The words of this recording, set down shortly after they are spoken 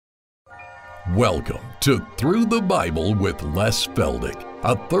Welcome to Through the Bible with Les Feldick,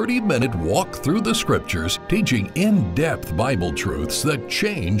 a 30-minute walk through the Scriptures teaching in-depth Bible truths that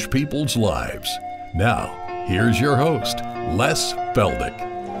change people's lives. Now, here's your host, Les Feldick.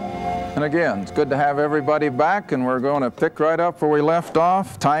 And again, it's good to have everybody back, and we're going to pick right up where we left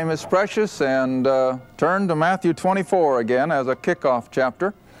off. Time is precious, and turn to Matthew 24 again as a kickoff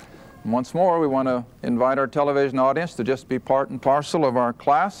chapter. And once more, we want to invite our television audience to just be part and parcel of our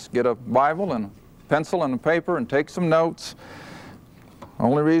class. Get a Bible and a pencil and a paper and take some notes. The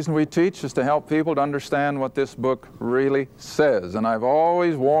only reason we teach is to help people to understand what this book really says. And I've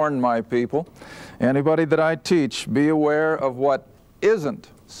always warned my people, anybody that I teach, be aware of what isn't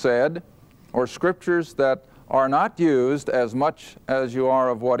said, or scriptures that are not used as much as you are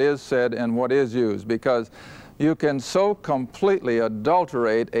of what is said and what is used, because you can so completely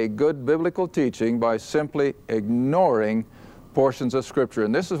adulterate a good biblical teaching by simply ignoring portions of Scripture.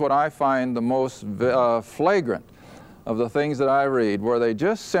 And this is what I find the most flagrant of the things that I read, where they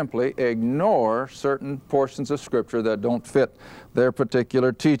just simply ignore certain portions of Scripture that don't fit their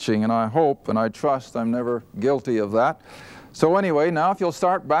particular teaching. And I hope and I trust I'm never guilty of that. So anyway, now if you'll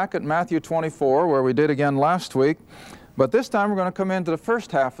start back at Matthew 24, where we did again last week. But this time we're going to come into the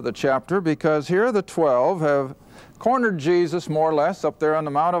first half of the chapter, because here the 12 have cornered Jesus more or less up there on the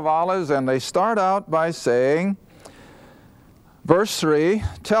Mount of Olives, and they start out by saying, verse 3,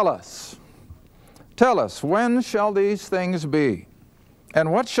 tell us, when shall these things be?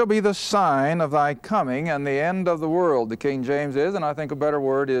 And what shall be the sign of thy coming and the end of the world? The King James is, and I think a better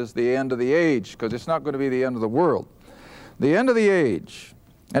word is the end of the age, because it's not going to be the end of the world. The end of the age.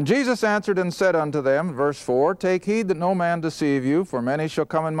 And Jesus answered and said unto them, verse 4, take heed that no man deceive you, for many shall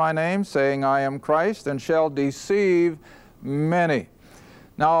come in my name, saying, I am Christ, and shall deceive many.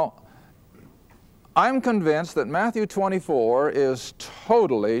 Now, I'm convinced that Matthew 24 is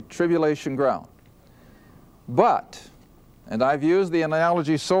totally tribulation ground. But, and I've used the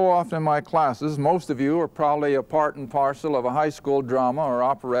analogy so often in my classes, most of you are probably a part and parcel of a high school drama or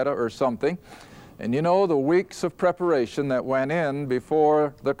operetta or something. And you know the weeks of preparation that went in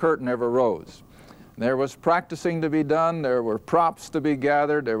before the curtain ever rose. There was practicing to be done, there were props to be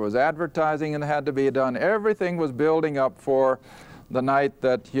gathered, there was advertising that had to be done. Everything was building up for the night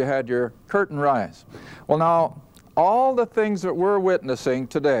that you had your curtain rise. Well now, all the things that we're witnessing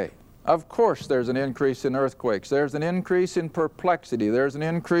today, of course there's an increase in earthquakes, there's an increase in perplexity, there's an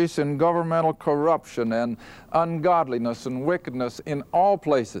increase in governmental corruption and ungodliness and wickedness in all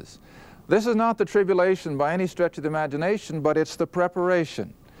places. This is not the tribulation by any stretch of the imagination, but it's the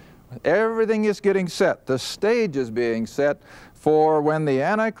preparation. Everything is getting set. The stage is being set for when the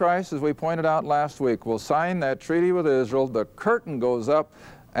Antichrist, as we pointed out last week, will sign that treaty with Israel. The curtain goes up,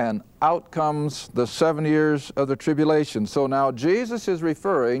 and out comes the 7 years of the tribulation. So now Jesus is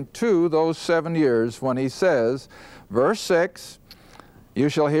referring to those 7 years when he says, verse 6, you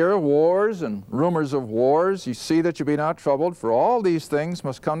shall hear of wars and rumors of wars. You see that you be not troubled, for all these things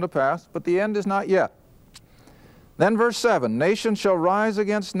must come to pass, but the end is not yet. Then verse 7, nation shall rise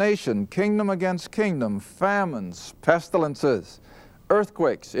against nation, kingdom against kingdom, famines, pestilences,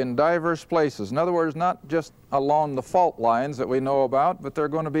 earthquakes in diverse places. In other words, not just along the fault lines that we know about, but they're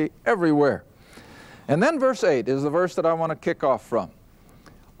going to be everywhere. And then verse 8 is the verse that I want to kick off from.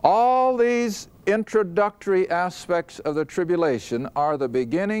 All these introductory aspects of the tribulation are the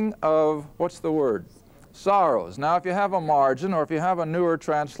beginning of, what's the word? Sorrows. Now, if you have a margin or if you have a newer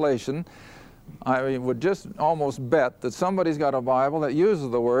translation, I would just almost bet that somebody's got a Bible that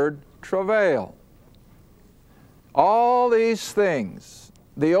uses the word travail. All these things,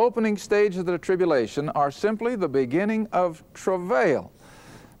 the opening stage of the tribulation, are simply the beginning of travail.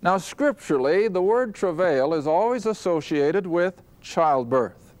 Now, scripturally, the word travail is always associated with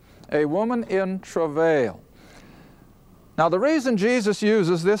childbirth. A woman in travail. Now the reason Jesus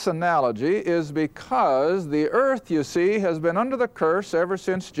uses this analogy is because the earth, you see, has been under the curse ever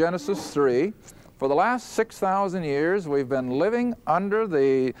since Genesis 3. For the last 6,000 years we've been living under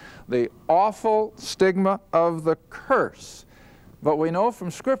the awful stigma of the curse. But we know from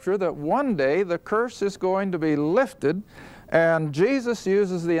Scripture that one day the curse is going to be lifted, and Jesus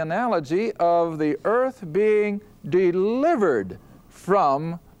uses the analogy of the earth being delivered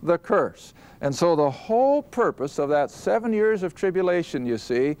from the curse. And so the whole purpose of that 7 years of tribulation, you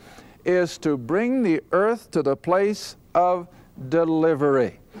see, is to bring the earth to the place of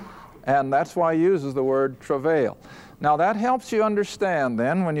delivery. And that's why he uses the word travail. Now that helps you understand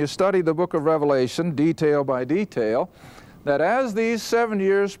then, when you study the book of Revelation detail by detail, that as these 7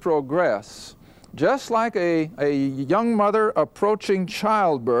 years progress, just like a young mother approaching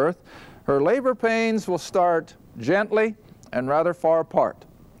childbirth, her labor pains will start gently and rather far apart.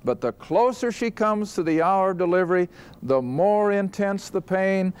 But the closer she comes to the hour of delivery, the more intense the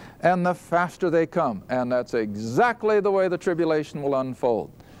pain and the faster they come. And that's exactly the way the tribulation will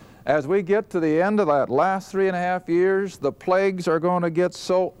unfold. As we get to the end of that last 3.5 years, the plagues are going to get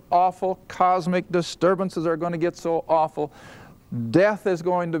so awful, cosmic disturbances are going to get so awful, death is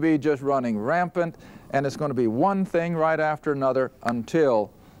going to be just running rampant, and it's going to be one thing right after another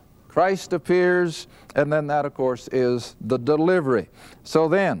until Christ appears, and then that, of course, is the delivery. So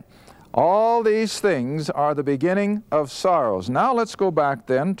then, all these things are the beginning of sorrows. Now let's go back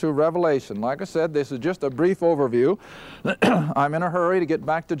then to Revelation. Like I said, this is just a brief overview. I'm in a hurry to get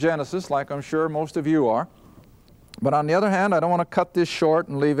back to Genesis, like I'm sure most of you are. But on the other hand, I don't want to cut this short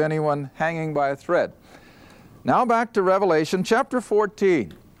and leave anyone hanging by a thread. Now back to Revelation chapter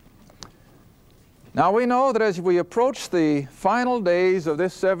 14. Now we know that as we approach the final days of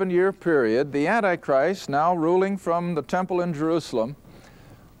this 7-year period, the Antichrist, now ruling from the temple in Jerusalem,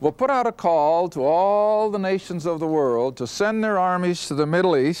 will put out a call to all the nations of the world to send their armies to the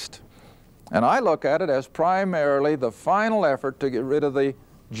Middle East, and I look at it as primarily the final effort to get rid of the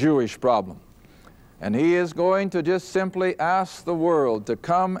Jewish problem. And he is going to just simply ask the world to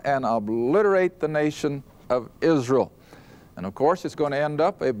come and obliterate the nation of Israel. And of course, it's going to end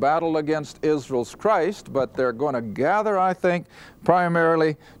up a battle against Israel's Christ, but they're going to gather, I think,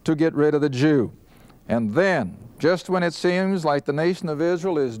 primarily to get rid of the Jew. And then, just when it seems like the nation of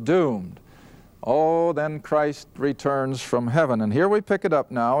Israel is doomed, oh, then Christ returns from heaven. And here we pick it up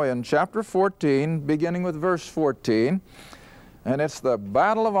now in chapter 14, beginning with verse 14, and it's the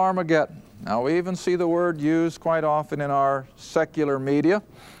Battle of Armageddon. Now, we even see the word used quite often in our secular media,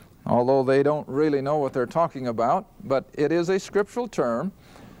 although they don't really know what they're talking about, but it is a scriptural term.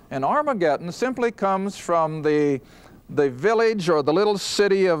 And Armageddon simply comes from the village or the little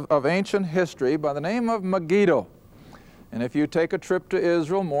city of ancient history by the name of Megiddo. And if you take a trip to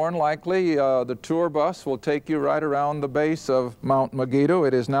Israel, more than likely the tour bus will take you right around the base of Mount Megiddo.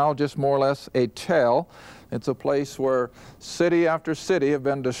 It is now just more or less a tell. It's a place where city after city have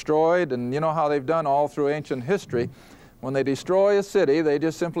been destroyed, and you know how they've done all through ancient history. When they destroy a city, they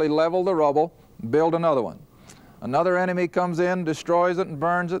just simply level the rubble, build another one. Another enemy comes in, destroys it and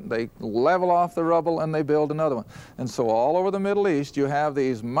burns it, they level off the rubble and they build another one. And so all over the Middle East you have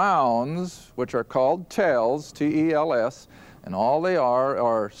these mounds, which are called tells, T-E-L-S, and all they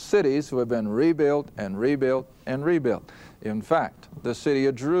are cities who have been rebuilt and rebuilt and rebuilt. In fact, the city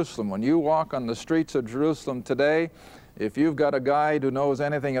of Jerusalem, when you walk on the streets of Jerusalem today, if you've got a guide who knows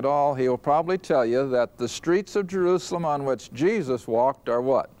anything at all, he'll probably tell you that the streets of Jerusalem on which Jesus walked are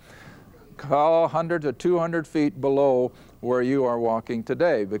what? 100 to 200 feet below where you are walking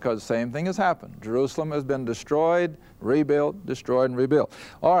today, because the same thing has happened. Jerusalem has been destroyed, rebuilt, destroyed, and rebuilt.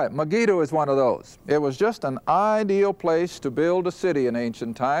 All right, Megiddo is one of those. It was just an ideal place to build a city in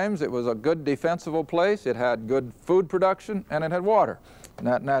ancient times. It was a good defensible place. It had good food production, and it had water. And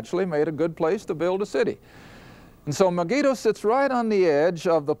that naturally made a good place to build a city. And so Megiddo sits right on the edge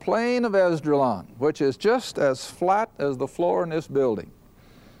of the plain of Esdraelon, which is just as flat as the floor in this building.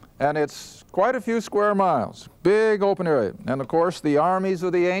 And it's quite a few square miles, big open area. And of course, the armies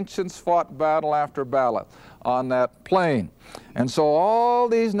of the ancients fought battle after battle on that plain. And so all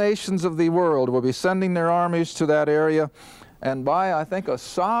these nations of the world will be sending their armies to that area. And by, I think, a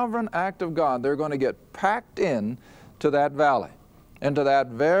sovereign act of God, they're going to get packed in to that valley, into that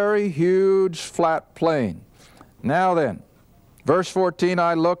very huge flat plain. Now then, verse 14,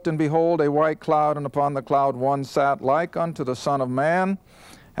 I looked, and behold, a white cloud, and upon the cloud one sat like unto the Son of Man,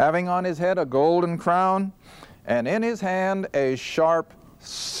 having on his head a golden crown, and in his hand a sharp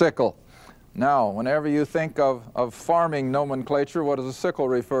sickle. Now, whenever you think of farming nomenclature, what does a sickle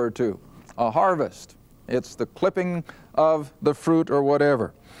refer to? A harvest. It's the clipping of the fruit or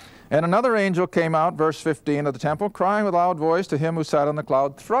whatever. And another angel came out, verse 15, of the temple, crying with a loud voice to him who sat on the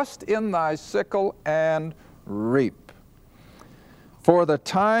cloud, thrust in thy sickle and reap. For the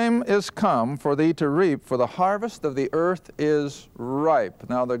time is come for thee to reap, for the harvest of the earth is ripe.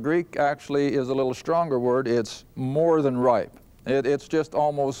 Now the Greek actually is a little stronger word. It's more than ripe. It's just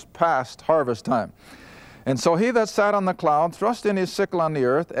almost past harvest time. And so he that sat on the cloud thrust in his sickle on the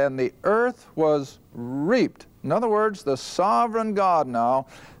earth, and the earth was reaped. In other words, the sovereign God now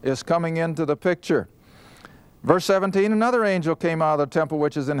is coming into the picture. Verse 17, another angel came out of the temple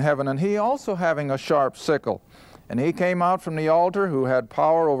which is in heaven, and he also having a sharp sickle. And he came out from the altar, who had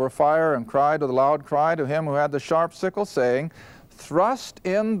power over fire, and cried with a loud cry to him who had the sharp sickle, saying, thrust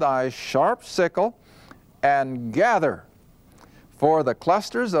in thy sharp sickle, and gather, for the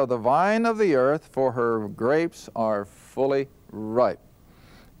clusters of the vine of the earth, for her grapes are fully ripe.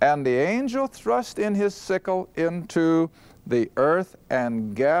 And the angel thrust in his sickle into the earth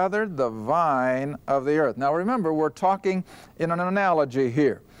and gathered the vine of the earth. Now remember, we're talking in an analogy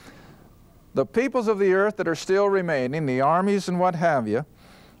here. The peoples of the earth that are still remaining, the armies and what have you,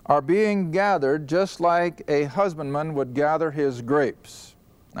 are being gathered just like a husbandman would gather his grapes.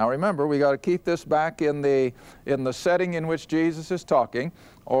 Now remember, we got to keep this back in the setting in which Jesus is talking,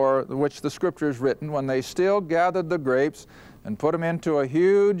 or which the Scripture is written, when they still gathered the grapes and put them into a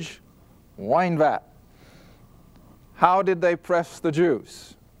huge wine vat. How did they press the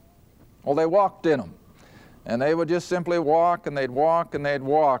juice? Well, they walked in them. And they would just simply walk, and they'd walk, and they'd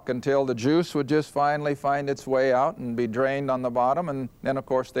walk until the juice would just finally find its way out and be drained on the bottom, and then of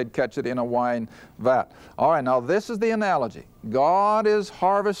course they'd catch it in a wine vat. All right, now this is the analogy. God is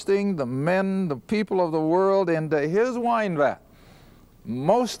harvesting the men, the people of the world, into His wine vat.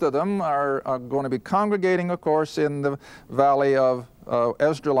 Most of them are going to be congregating, of course, in the valley of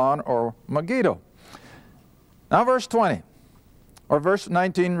Esdraelon or Megiddo. Now verse 20. Or verse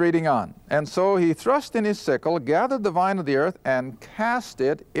 19 reading on. And so he thrust in his sickle, gathered the vine of the earth, and cast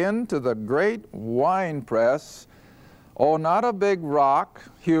it into the great winepress. Oh, not a big rock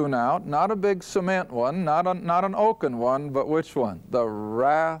hewn out, not a big cement one, not an oaken one, but which one? The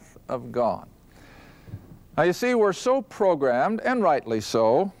wrath of God. Now you see, we're so programmed, and rightly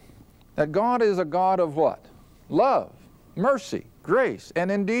so, that God is a God of what? Love, mercy, grace,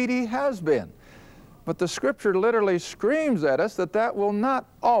 and indeed He has been. But the Scripture literally screams at us that that will not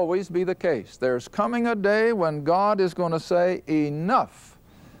always be the case. There's coming a day when God is going to say, enough,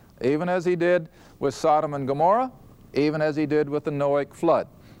 even as He did with Sodom and Gomorrah, even as He did with the Noahic flood.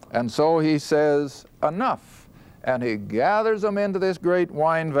 And so He says, enough. And He gathers them into this great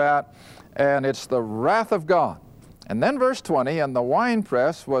wine vat, and it's the wrath of God. And then verse 20, and the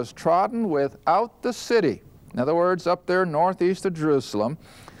winepress was trodden without the city. In other words, up there northeast of Jerusalem.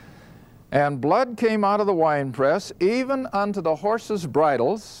 And blood came out of the winepress, even unto the horses'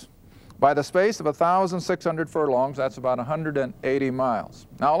 bridles, by the space of 1,600 furlongs. That's about 180 miles.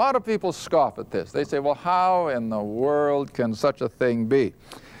 Now, a lot of people scoff at this. They say, well, how in the world can such a thing be?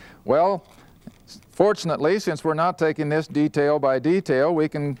 Well, fortunately, since we're not taking this detail by detail, we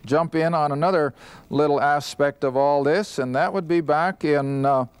can jump in on another little aspect of all this, and that would be back in,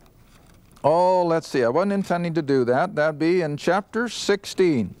 let's see, I wasn't intending to do that. That'd be in chapter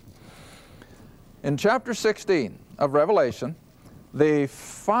 16. In chapter 16 of Revelation, the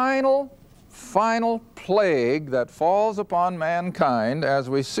final plague that falls upon mankind, as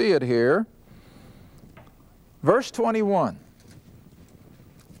we see it here, verse 21.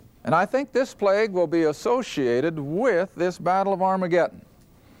 And I think this plague will be associated with this battle of Armageddon.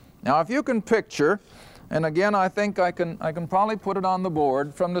 Now, if you can picture, and again, I think I can probably put it on the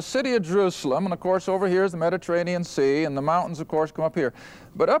board, from the city of Jerusalem, and of course over here is the Mediterranean Sea, and the mountains, of course, come up here.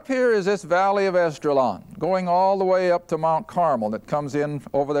 But up here is this valley of Esdraelon, going all the way up to Mount Carmel that comes in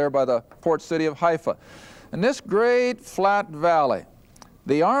over there by the port city of Haifa. And this great flat valley,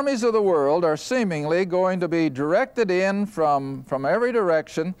 the armies of the world are seemingly going to be directed in from every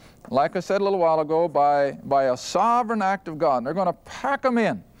direction, like I said a little while ago, by a sovereign act of God. And they're going to pack them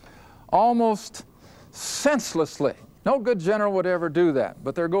in almost senselessly. No good general would ever do that,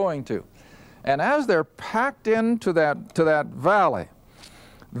 but they're going to. And as they're packed into that valley,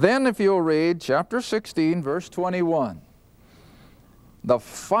 then if you'll read chapter 16, verse 21, the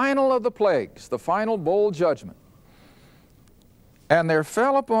final of the plagues, the final bowl judgment. And there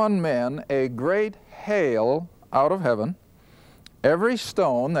fell upon men a great hail out of heaven, every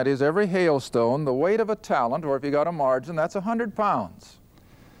stone, that is every hailstone, the weight of a talent, or if you got a margin, that's 100 pounds.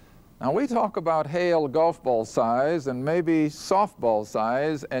 Now we talk about hail golf ball size and maybe softball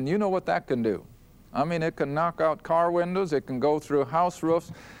size, and you know what that can do. I mean, it can knock out car windows, it can go through house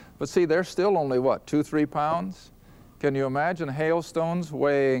roofs, but see, they're still only what, 2-3 pounds? Can you imagine hailstones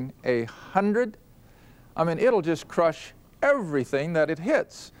weighing 100? I mean, it'll just crush everything that it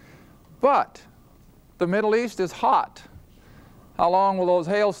hits. But the Middle East is hot. How long will those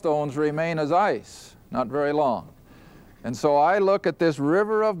hailstones remain as ice? Not very long. And so I look at this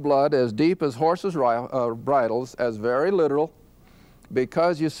river of blood as deep as horses' bridles as very literal,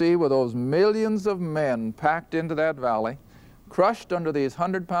 because you see, with those millions of men packed into that valley, crushed under these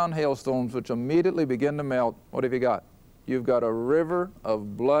 100-pound hailstones which immediately begin to melt, what have you got? You've got a river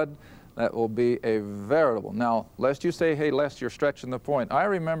of blood that will be a veritable. Now, lest you say, hey, Les, you're stretching the point. I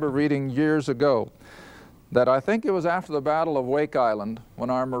remember reading years ago that I think it was after the Battle of Wake Island when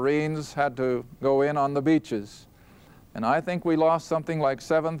our Marines had to go in on the beaches. And I think we lost something like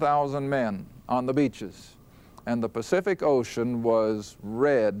 7,000 men on the beaches. And the Pacific Ocean was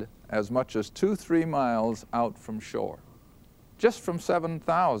red as much as 2-3 miles out from shore. just from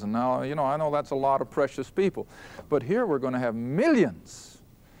 7,000. Now, you know, I know that's a lot of precious people, but here we're going to have millions.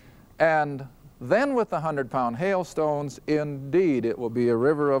 And then with the 100-pound hailstones, indeed, it will be a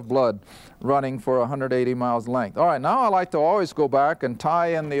river of blood running for 180 miles length. All right, now I like to always go back and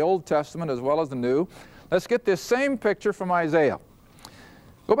tie in the Old Testament as well as the New. Let's get this same picture from Isaiah.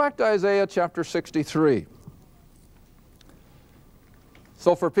 Go back to Isaiah chapter 63.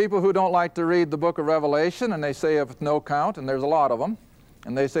 So for people who don't like to read the book of Revelation, and they say of no count, and there's a lot of them,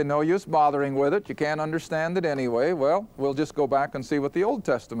 and they say no use bothering with it, you can't understand it anyway, well, we'll just go back and see what the Old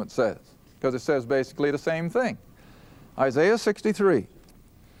Testament says, because it says basically the same thing. Isaiah 63.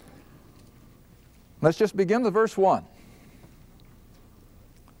 Let's just begin with verse 1.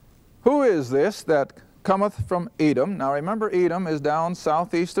 Who is this that cometh from Edom? Now remember, Edom is down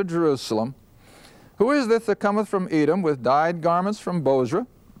southeast of Jerusalem. Who is this that cometh from Edom with dyed garments from Bozrah?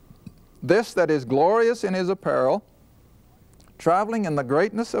 This that is glorious in his apparel, traveling in the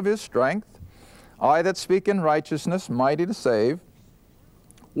greatness of his strength, I that speak in righteousness, mighty to save.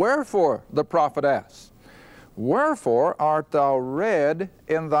 Wherefore, the prophet asks, wherefore art thou red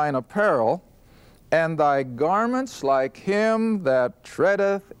in thine apparel, and thy garments like him that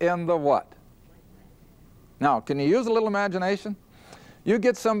treadeth in the what? Now, can you use a little imagination? You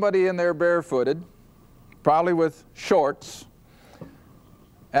get somebody in there barefooted, probably with shorts,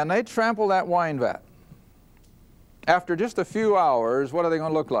 and they trample that wine vat. After just a few hours, what are they going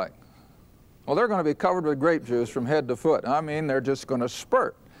to look like? Well, they're going to be covered with grape juice from head to foot. I mean, they're just going to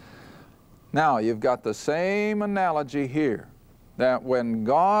spurt. Now, you've got the same analogy here, that when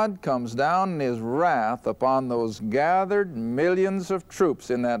God comes down in his wrath upon those gathered millions of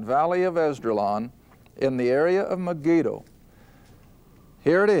troops in that valley of Esdraelon, in the area of Megiddo,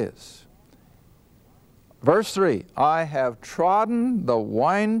 here it is. Verse 3, I have trodden the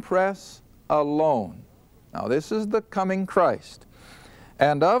winepress alone. Now this is the coming Christ.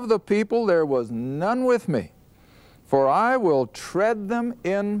 And of the people there was none with me, for I will tread them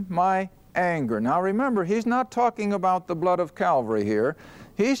in my anger. Now remember, he's not talking about the blood of Calvary here.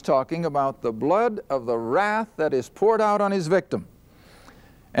 He's talking about the blood of the wrath that is poured out on his victim.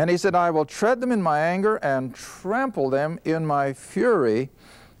 And he said, I will tread them in my anger and trample them in my fury,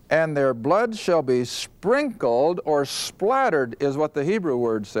 and their blood shall be sprinkled, or splattered is what the Hebrew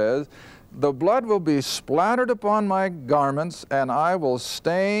word says. The blood will be splattered upon my garments, and I will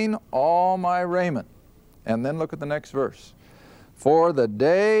stain all my raiment. And then look at the next verse. For the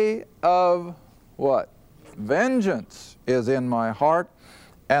day of what? Vengeance is in my heart,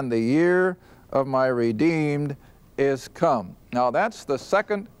 and the year of my redeemed is come. Now that's the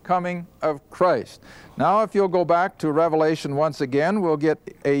second coming of Christ. Now if you'll go back to Revelation once again, we'll get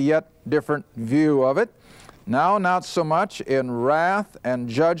a yet different view of it. Now not so much in wrath and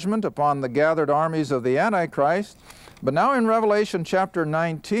judgment upon the gathered armies of the Antichrist, but now in Revelation chapter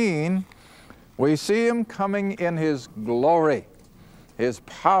 19, we see him coming in his glory, his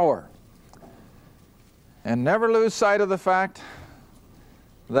power. And never lose sight of the fact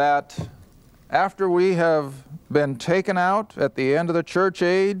that after we have been taken out at the end of the church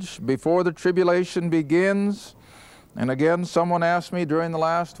age, before the tribulation begins, and again someone asked me during the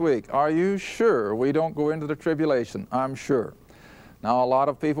last week, are you sure we don't go into the tribulation? I'm sure. Now a lot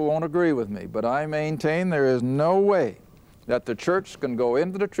of people won't agree with me, but I maintain there is no way that the church can go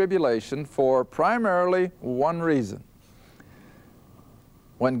into the tribulation for primarily one reason.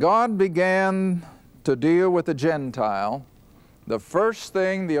 When God began to deal with the Gentile, the first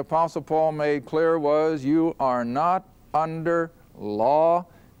thing the Apostle Paul made clear was, you are not under law,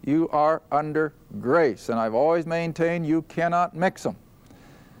 you are under grace. And I've always maintained you cannot mix them.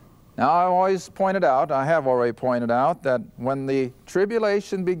 Now I've always pointed out, I have already pointed out, that when the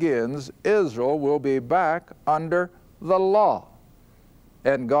tribulation begins, Israel will be back under the law.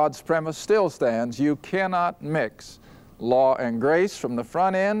 And God's premise still stands, you cannot mix law and grace from the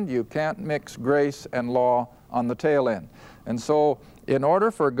front end, you can't mix grace and law on the tail end. And so, in order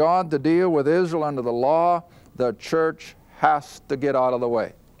for God to deal with Israel under the law, the church has to get out of the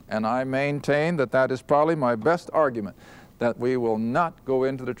way. And I maintain that that is probably my best argument, that we will not go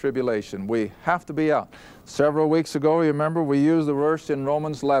into the tribulation. We have to be out. Several weeks ago, you remember, we used the verse in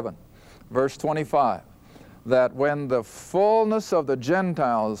Romans 11, verse 25, that when the fullness of the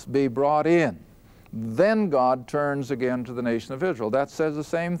Gentiles be brought in, then God turns again to the nation of Israel. That says the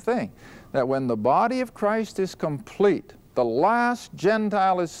same thing, that when the body of Christ is complete, the last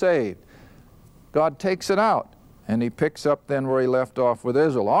Gentile is saved, God takes it out, and he picks up then where he left off with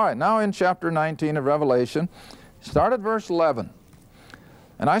Israel. All right, now in chapter 19 of Revelation, start at verse 11.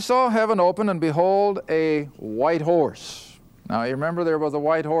 And I saw heaven open, and behold, a white horse. Now you remember there was a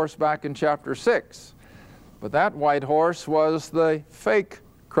white horse back in chapter 6. But that white horse was the fake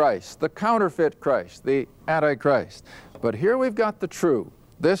Christ, the counterfeit Christ, the Antichrist. But here we've got the true.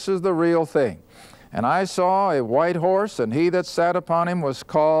 This is the real thing. And I saw a white horse, and he that sat upon him was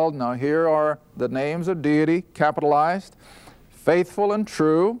called, now here are the names of deity, capitalized, faithful and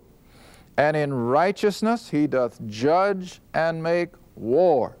true, and in righteousness he doth judge and make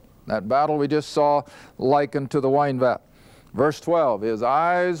war. That battle we just saw likened to the wine vat. Verse 12, his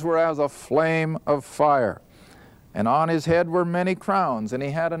eyes were as a flame of fire, and on his head were many crowns, and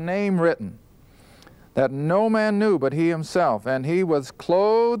he had a name written that no man knew but he himself, and he was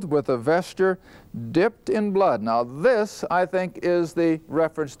clothed with a vesture dipped in blood. Now this, I think, is the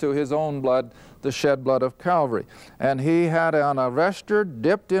reference to his own blood, the shed blood of Calvary. And he had on a vesture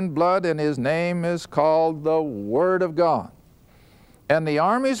dipped in blood, and his name is called the Word of God. And the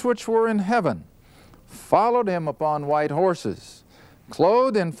armies which were in heaven followed him upon white horses,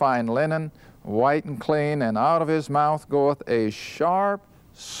 clothed in fine linen, white and clean, and out of his mouth goeth a sharp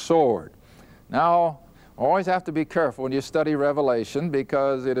sword. Now, always have to be careful when you study Revelation,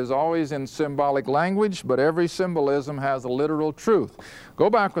 because it is always in symbolic language, but every symbolism has a literal truth. Go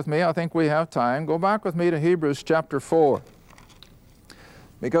back with me, I think we have time. Go back with me to Hebrews chapter 4.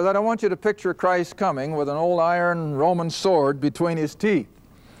 Because I don't want you to picture Christ coming with an old iron Roman sword between his teeth.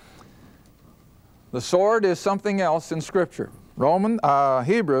 The sword is something else in Scripture.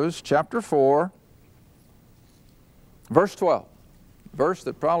 Hebrews chapter 4, verse 12. Verse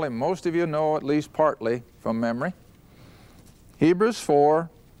that probably most of you know at least partly from memory. Hebrews 4,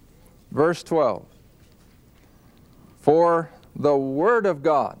 verse 12. For the Word of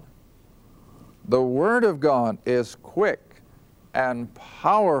God is quick and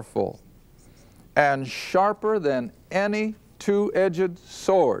powerful and sharper than any two-edged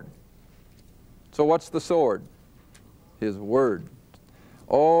sword. So what's the sword? His Word.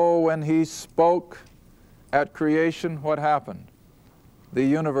 Oh, when He spoke at creation, what happened? The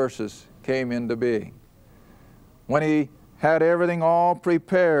universes came into being. When He had everything all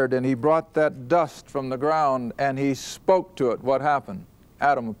prepared and He brought that dust from the ground and He spoke to it, what happened?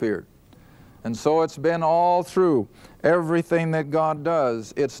 Adam appeared. And so it's been all through everything that God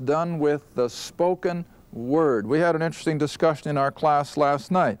does. It's done with the spoken Word. We had an interesting discussion in our class last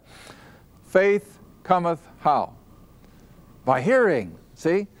night. Faith cometh how? By hearing.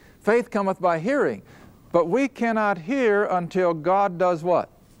 See? Faith cometh by hearing. But we cannot hear until God does what?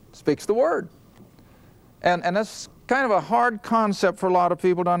 Speaks the Word. And that's kind of a hard concept for a lot of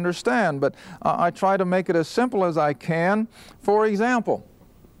people to understand, but I try to make it as simple as I can. For example,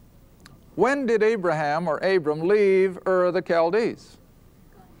 when did Abraham or Abram leave Ur of the Chaldees?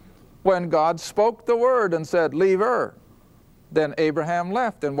 When God spoke the Word and said, leave Ur. Then Abraham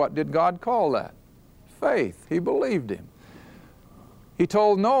left, and what did God call that? Faith. He believed Him. He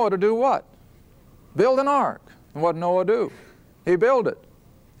told Noah to do what? Build an ark. And what did Noah do? He built it.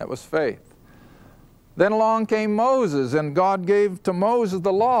 That was faith. Then along came Moses, and God gave to Moses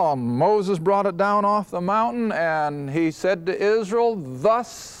the law. Moses brought it down off the mountain, and he said to Israel,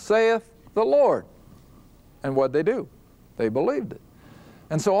 thus saith the Lord. And what did they do? They believed it.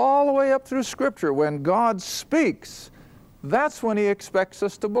 And so all the way up through Scripture, when God speaks, that's when He expects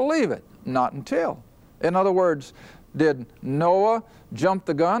us to believe it, not until. In other words, did Noah jump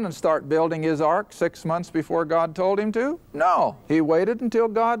the gun and start building his ark 6 months before God told him to? No. He waited until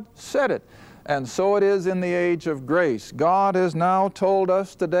God said it. And so it is in the age of grace. God has now told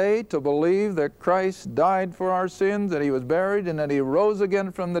us today to believe that Christ died for our sins, that He was buried, and that He rose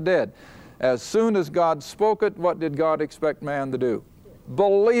again from the dead. As soon as God spoke it, what did God expect man to do?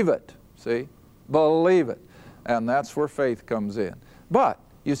 Believe it. See? Believe it. And that's where faith comes in. But,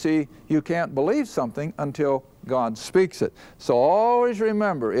 you see, you can't believe something until God speaks it. So always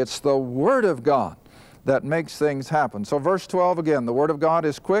remember, it's the Word of God that makes things happen. So verse 12 again, the Word of God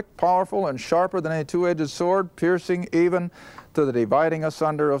is quick, powerful, and sharper than any two-edged sword, piercing even to the dividing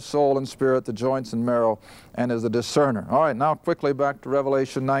asunder of soul and spirit, the joints and marrow, and is a discerner. All right, now quickly back to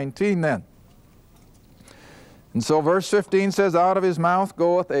Revelation 19 then. And so verse 15 says, out of His mouth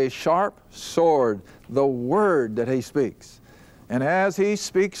goeth a sharp sword, the Word that He speaks. And as He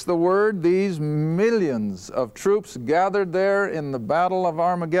speaks the Word, these millions of troops gathered there in the battle of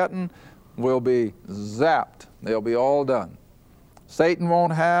Armageddon will be zapped. They'll be all done. Satan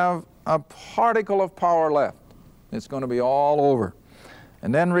won't have a particle of power left. It's going to be all over.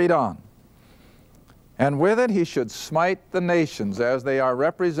 And then read on. And with it He should smite the nations as they are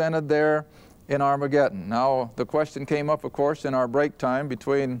represented there in Armageddon. Now, the question came up, of course, in our break time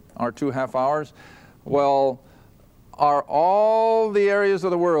between our 2 half hours. Well, are all the areas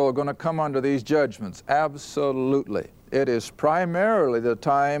of the world going to come under these judgments? Absolutely. It is primarily the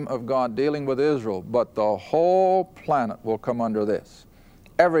time of God dealing with Israel, but the whole planet will come under this.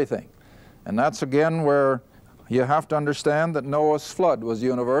 Everything. And that's again where you have to understand that Noah's flood was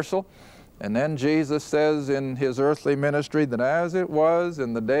universal. And then Jesus says in his earthly ministry that as it was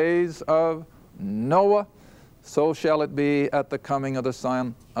in the days of Noah, so shall it be at the coming of the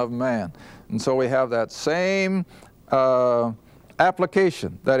Son of Man. And so we have that same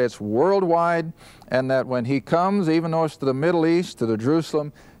application, that it's worldwide, and that when he comes, even though it's to the Middle East, to the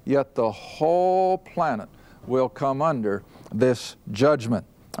Jerusalem, yet the whole planet will come under this judgment.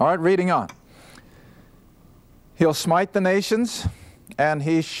 All right, reading on. He'll smite the nations, and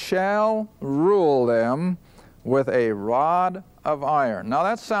he shall rule them with a rod of iron. Now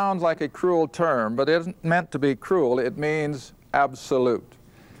that sounds like a cruel term, but it isn't meant to be cruel. It means absolute.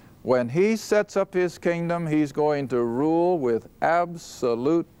 When he sets up his kingdom, he's going to rule with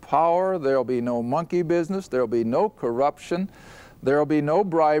absolute power. There'll be no monkey business. There'll be no corruption. There'll be no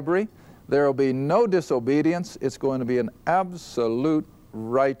bribery. There'll be no disobedience. It's going to be an absolute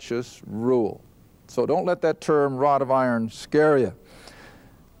righteous rule. So don't let that term rod of iron scare you.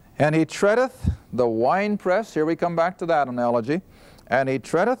 And he treadeth the winepress, here we come back to that analogy, and he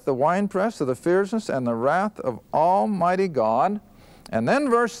treadeth the winepress of the fierceness and the wrath of Almighty God. And then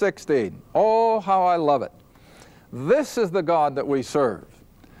verse 16, oh, how I love it. This is the God that we serve.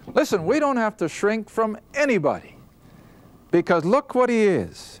 Listen, we don't have to shrink from anybody, because look what he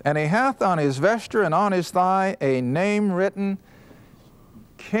is. And he hath on his vesture and on his thigh a name written,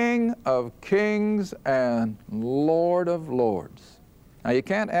 King of Kings and Lord of Lords. Now you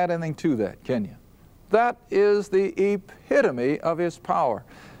can't add anything to that, can you? That is the epitome of his power,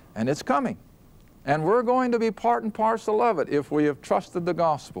 and it's coming. And we're going to be part and parcel of it if we have trusted the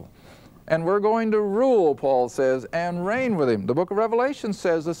gospel. And we're going to rule, Paul says, and reign with him. The book of Revelation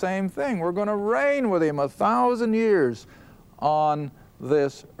says the same thing. We're going to reign with him 1,000 years on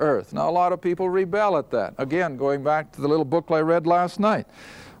this earth. Now a lot of people rebel at that. Again, going back to the little booklet I read last night.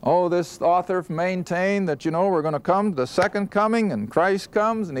 Oh, this author maintained that, you know, we're going to come to the second coming, and Christ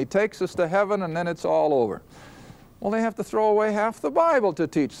comes and he takes us to heaven, and then it's all over. Well, they have to throw away half the Bible to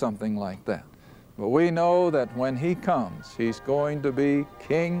teach something like that. But we know that when he comes, he's going to be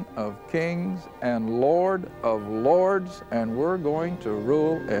King of Kings and Lord of Lords, and we're going to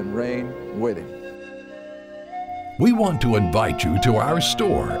rule and reign with him. We want to invite you to our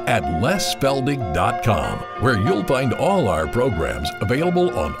store at lesfeldick.com, where you'll find all our programs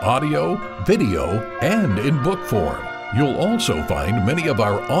available on audio, video, and in book form. You'll also find many of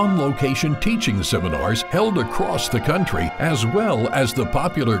our on-location teaching seminars held across the country, as well as the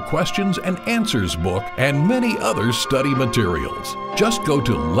popular Questions and Answers book and many other study materials. Just go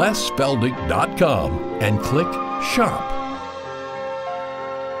to lesfeldick.com and click Shop.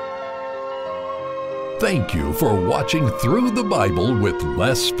 Thank you for watching Through the Bible with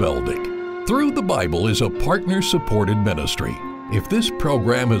Les Feldick. Through the Bible is a partner-supported ministry. If this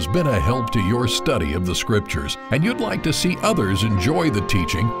program has been a help to your study of the Scriptures and you'd like to see others enjoy the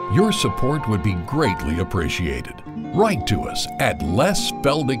teaching, your support would be greatly appreciated. Write to us at Les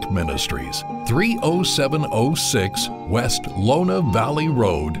Feldick Ministries, 30706 West Lona Valley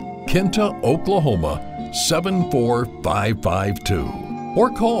Road, Kinta, Oklahoma, 74552. Or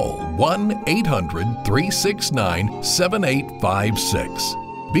call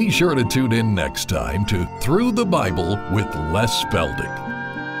 1-800-369-7856. Be sure to tune in next time to Through the Bible with Les Feldick.